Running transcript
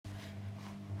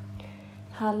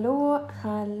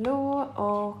Hallå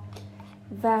och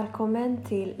välkommen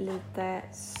till lite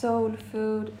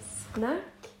Soulfood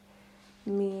Snack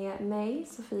med mig,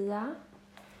 Sofia.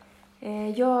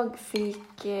 Jag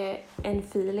fick en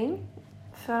feeling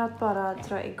för att bara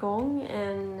dra igång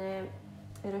en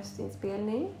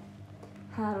röstinspelning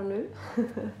här och nu.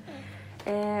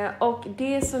 Och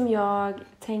det som jag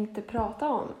tänkte prata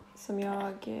om, som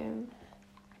jag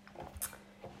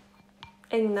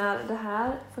ägnar det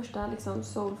här första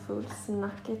Soulfood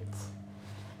Snacket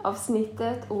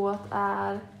avsnittet åt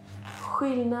är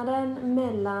skillnaden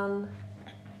mellan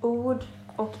ord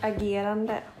och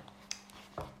agerande.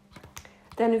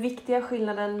 Den viktiga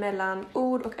skillnaden mellan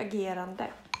ord och agerande.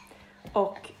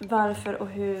 Och varför och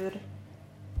hur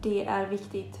det är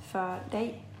viktigt för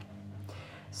dig.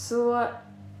 Så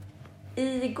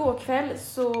igår kväll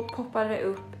så poppade det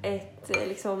upp ett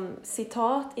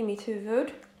citat i mitt huvud.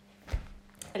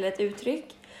 Eller ett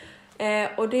uttryck.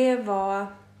 Och det var: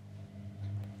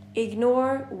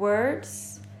 Ignore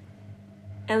words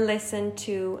and listen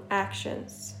to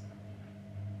actions.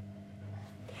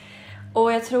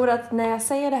 Och jag tror att när jag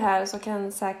säger det här så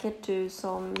kan säkert du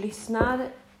som lyssnar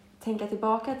tänka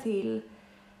tillbaka till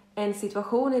en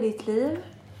situation i ditt liv.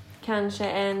 Kanske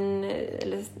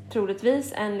eller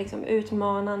troligtvis en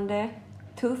utmanande,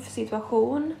 tuff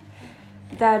situation.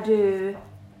 Där du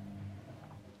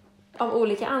av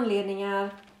olika anledningar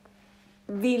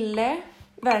ville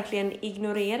verkligen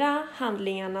ignorera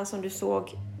handlingarna som du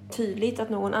såg tydligt att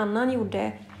någon annan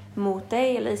gjorde mot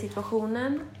dig eller i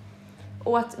situationen.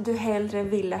 Och att du hellre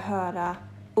ville höra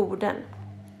orden.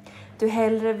 Du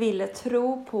hellre ville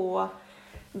tro på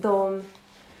de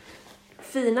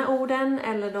fina orden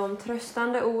eller de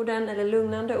tröstande orden eller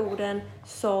lugnande orden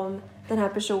som den här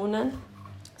personen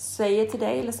säger till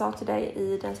dig eller sa till dig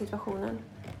i den situationen.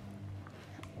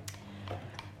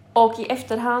 Och i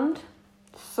efterhand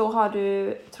så har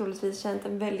du troligtvis känt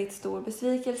en väldigt stor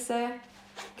besvikelse,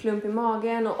 klump i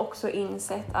magen och också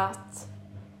insett att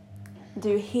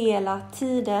du hela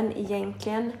tiden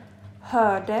egentligen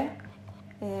hörde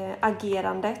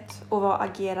agerandet och vad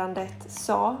agerandet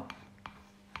sa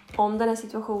om den här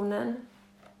situationen,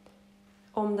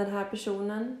 om den här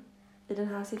personen i den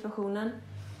här situationen.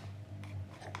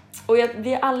 Och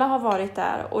vi alla har varit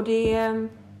där och det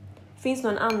finns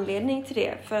nog en anledning till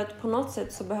det. För att på något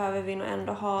sätt så behöver vi nog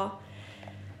ändå ha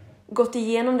gått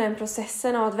igenom den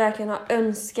processen av att verkligen ha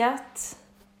önskat.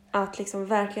 Att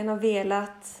verkligen ha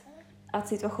velat att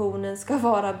situationen ska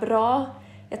vara bra.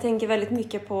 Jag tänker väldigt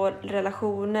mycket på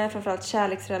relationer, framförallt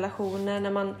kärleksrelationer.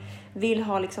 När man vill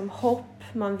ha hopp.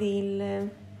 Man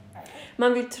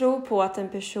vill tro på att en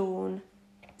person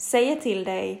säger till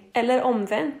dig. Eller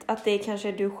omvänt, att det kanske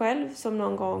är du själv som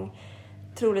någon gång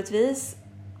troligtvis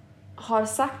har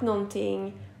sagt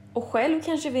någonting och själv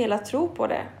kanske velat tro på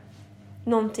det.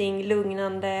 Någonting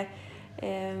lugnande.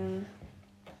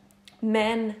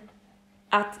 Men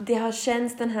att det har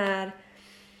känts den här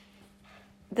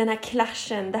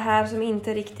clashen. Det här som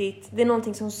inte riktigt... Det är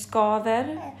någonting som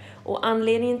skaver. Och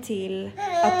anledningen till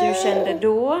att du kände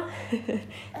då...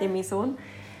 det är min son.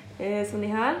 Som ni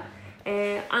hör.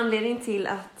 Anledningen till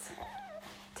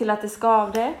att det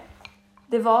skavde.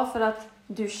 Det var för att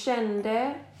du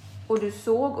kände... Och du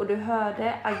såg och du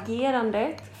hörde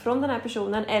agerandet från den här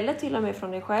personen. Eller till och med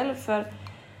från dig själv. För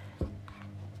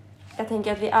jag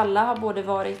tänker att vi alla har både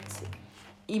varit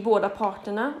i båda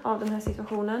parterna av den här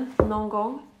situationen. Någon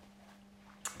gång.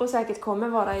 Och säkert kommer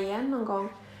vara igen någon gång.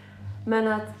 Men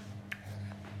att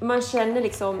man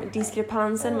känner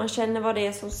diskrepansen. Man känner vad det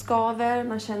är som skaver.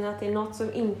 Man känner att det är något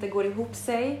som inte går ihop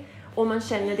sig. Och man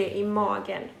känner det i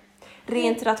magen.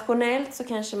 Rent rationellt så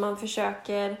kanske man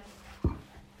försöker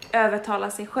övertala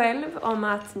sig själv om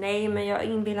att nej, men jag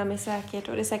inbillar mig säkert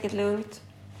och det är säkert lugnt.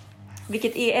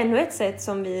 Vilket är ännu ett sätt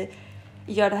som vi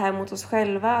gör det här mot oss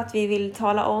själva. Att vi vill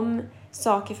tala om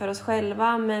saker för oss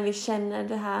själva, men vi känner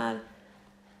det här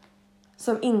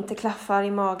som inte klaffar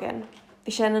i magen.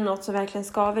 Vi känner något som verkligen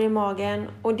skaver i magen.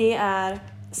 Och det är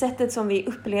sättet som vi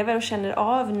upplever och känner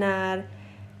av när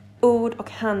ord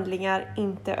och handlingar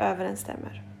inte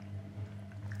överensstämmer.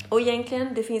 Och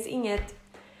egentligen, det finns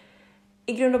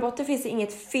i grund och botten finns det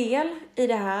inget fel i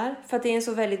det här. För att det är en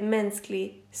så väldigt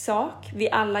mänsklig sak.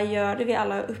 Vi alla gör det, vi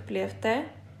alla har upplevt det.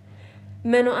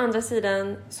 Men å andra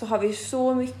sidan så har vi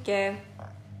så mycket...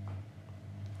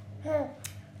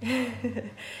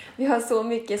 vi har så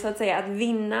mycket så att säga att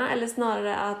vinna. Eller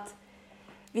snarare att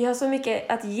vi har så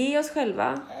mycket att ge oss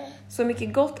själva. Så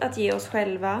mycket gott att ge oss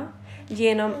själva.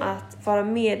 Genom att vara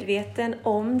medveten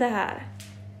om det här.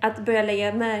 Att börja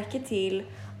lägga märke till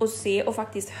och se och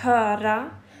faktiskt höra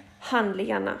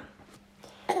handlingarna.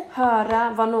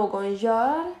 höra vad någon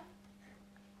gör.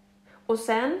 Och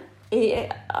sen,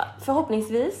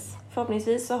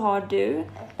 förhoppningsvis så har du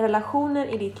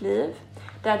relationer i ditt liv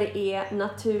där det är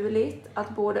naturligt att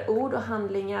både ord och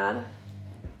handlingar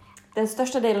den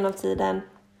största delen av tiden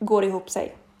går ihop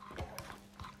sig.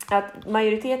 Att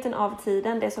majoriteten av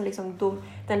tiden, det är som liksom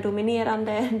den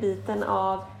dominerande biten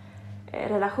av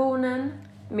relationen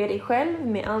med dig själv,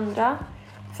 med andra.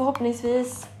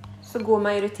 Förhoppningsvis så går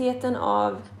majoriteten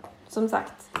av, som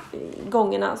sagt,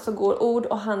 gångerna så går ord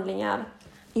och handlingar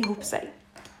ihop sig.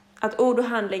 Att ord och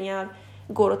handlingar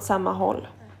går åt samma håll.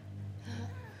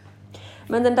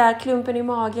 Men den där klumpen i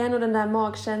magen och den där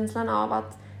magkänslan av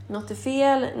att något är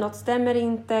fel, något stämmer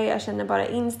inte, jag känner bara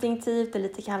instinktivt, det är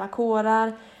lite kalla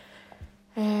kårar.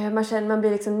 Man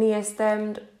blir liksom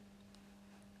nedstämd.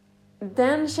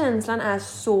 Den känslan är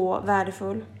så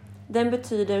värdefull. Den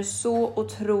betyder så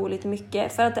otroligt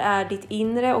mycket för att det är ditt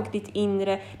inre och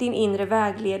din inre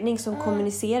vägledning som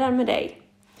kommunicerar med dig.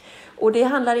 Och det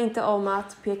handlar inte om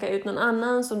att peka ut någon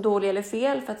annan som dålig eller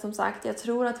fel, för att som sagt, jag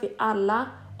tror att vi alla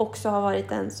också har varit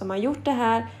den som har gjort det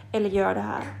här eller gör det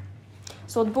här.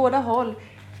 Så åt båda håll,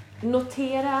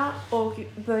 notera och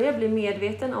börja bli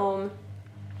medveten om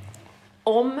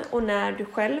och när du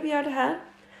själv gör det här.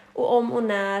 Och om och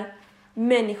när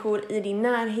människor i din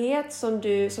närhet som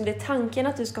det är tanken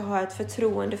att du ska ha en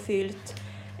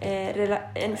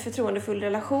förtroendefull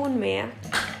relation med.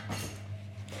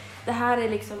 Det här är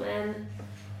liksom en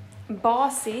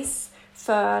basis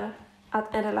för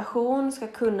att en relation ska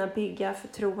kunna bygga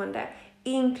förtroende,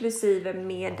 inklusive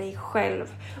med dig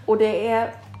själv. Och det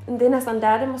är nästan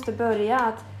där det måste börja,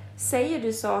 att säger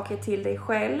du saker till dig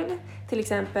själv, till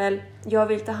exempel jag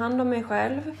vill ta hand om mig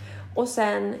själv, och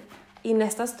sen i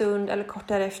nästa stund eller kort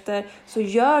därefter så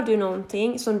gör du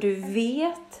någonting som du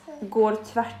vet går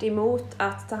tvärt emot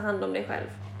att ta hand om dig själv.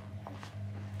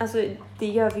 Alltså det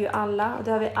gör vi ju alla, och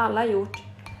det har vi alla gjort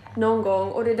någon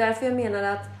gång. Och det är därför jag menar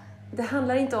att det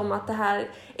handlar inte om att det här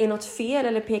är något fel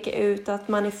eller peka ut att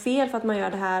man är fel för att man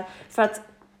gör det här. För att,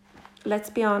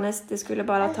 let's be honest, det skulle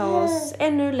bara ta oss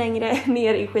ännu längre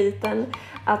ner i skiten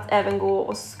att även gå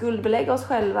och skuldbelägga oss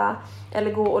själva.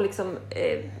 Eller gå och liksom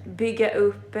bygga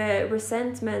upp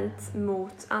resentment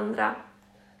mot andra.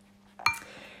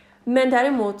 Men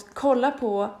däremot kolla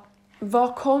på,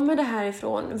 var kommer det här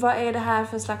ifrån? Vad är det här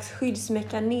för slags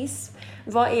skyddsmekanism?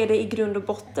 Vad är det i grund och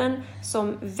botten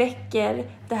som väcker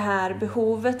det här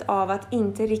behovet av att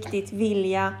inte riktigt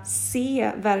vilja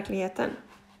se verkligheten?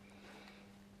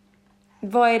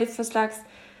 Vad är det för slags...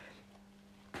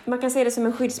 Man kan se det som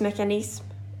en skyddsmekanism.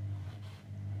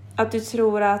 Att du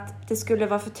tror att det skulle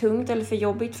vara för tungt eller för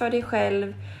jobbigt för dig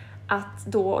själv att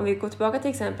då, om vi går tillbaka till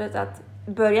exemplet, att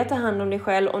börja ta hand om dig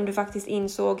själv om du faktiskt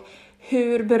insåg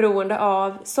hur beroende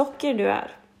av socker du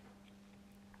är.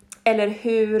 Eller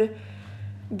hur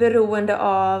beroende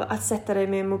av att sätta dig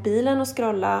med mobilen och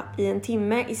scrolla i en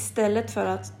timme istället för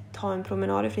att ta en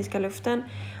promenad i friska luften.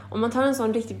 Om man tar en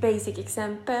sån riktigt basic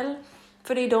exempel,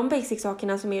 för det är de basic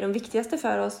sakerna som är de viktigaste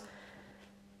för oss.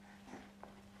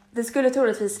 Det skulle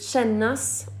troligtvis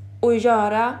kännas och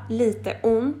göra lite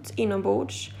ont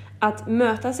inombords att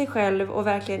möta sig själv och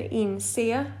verkligen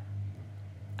inse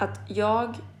att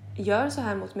jag gör så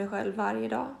här mot mig själv varje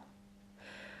dag.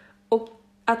 Och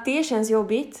att det känns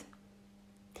jobbigt,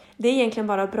 det är egentligen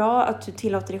bara bra att du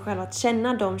tillåter dig själv att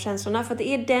känna de känslorna. För det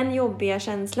är den jobbiga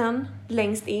känslan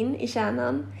längst in i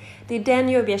kärnan. Det är den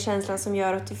jobbiga känslan som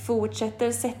gör att du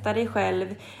fortsätter sätta dig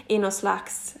själv i någon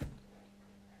slags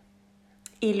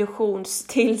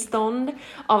illusionstillstånd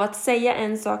av att säga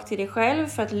en sak till dig själv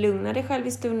för att lugna dig själv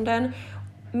i stunden,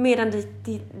 medan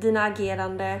dina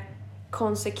agerande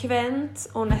konsekvent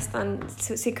och nästan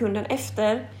sekunden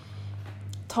efter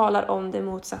talar om det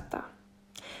motsatta.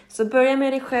 Så börja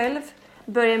med dig själv,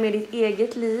 börja med ditt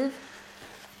eget liv.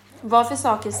 Vad för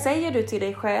saker säger du till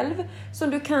dig själv som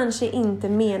du kanske inte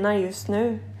menar just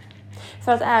nu?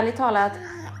 För att ärligt talat,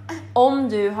 om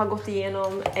du har gått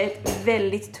igenom ett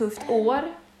väldigt tufft år,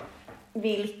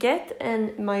 vilket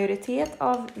en majoritet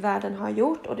av världen har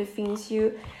gjort, och det finns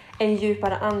ju en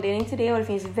djupare anledning till det, och det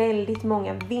finns väldigt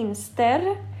många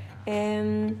vinster,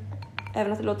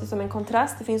 även att det låter som en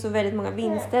kontrast, det finns så väldigt många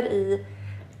vinster i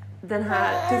den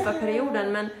här tuffa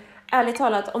perioden. Men ärligt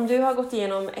talat, om du har gått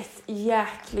igenom ett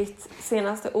jäkligt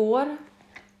senaste år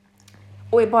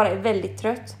och bara är väldigt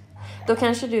trött, då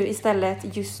kanske du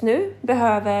istället just nu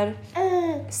behöver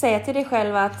säga till dig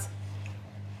själv att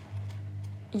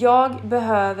jag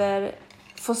behöver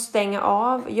få stänga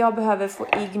av, jag behöver få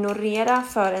ignorera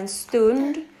för en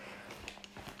stund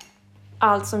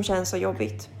allt som känns så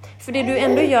jobbigt. För det du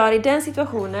ändå gör i den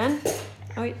situationen,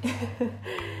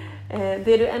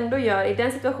 Det du ändå gör i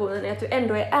den situationen är att du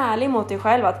ändå är ärlig mot dig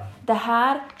själv att det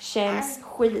här känns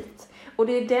skit. Och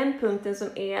det är den punkten som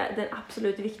är den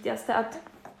absolut viktigaste. Att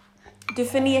du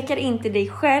förnekar inte dig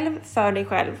själv för dig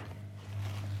själv.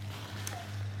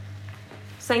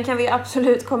 Sen kan vi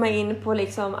absolut komma in på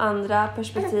liksom andra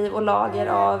perspektiv och lager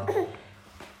av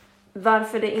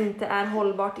varför det inte är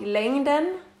hållbart i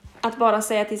längden. Att bara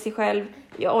säga till sig själv,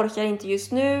 jag orkar inte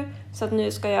just nu, så att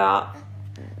nu ska jag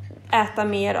äta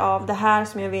mer av det här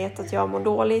som jag vet att jag mår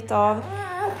dåligt av.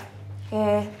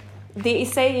 Det i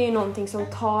sig är ju någonting som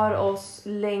tar oss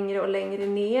längre och längre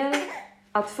ner.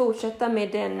 Att fortsätta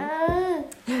med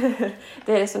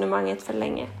det resonemanget för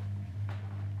länge.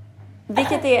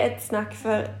 Vilket är ett snack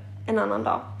för en annan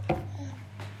dag.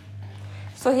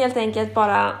 Så helt enkelt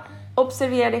bara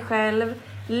observera dig själv.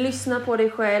 Lyssna på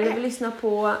dig själv. Lyssna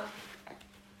på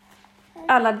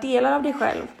alla delar av dig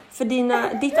själv. För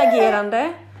ditt agerande.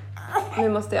 Nu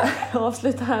måste jag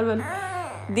avsluta här. Men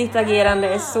ditt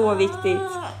agerande är så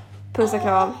viktigt. Puss och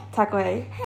kram. Tack och hej.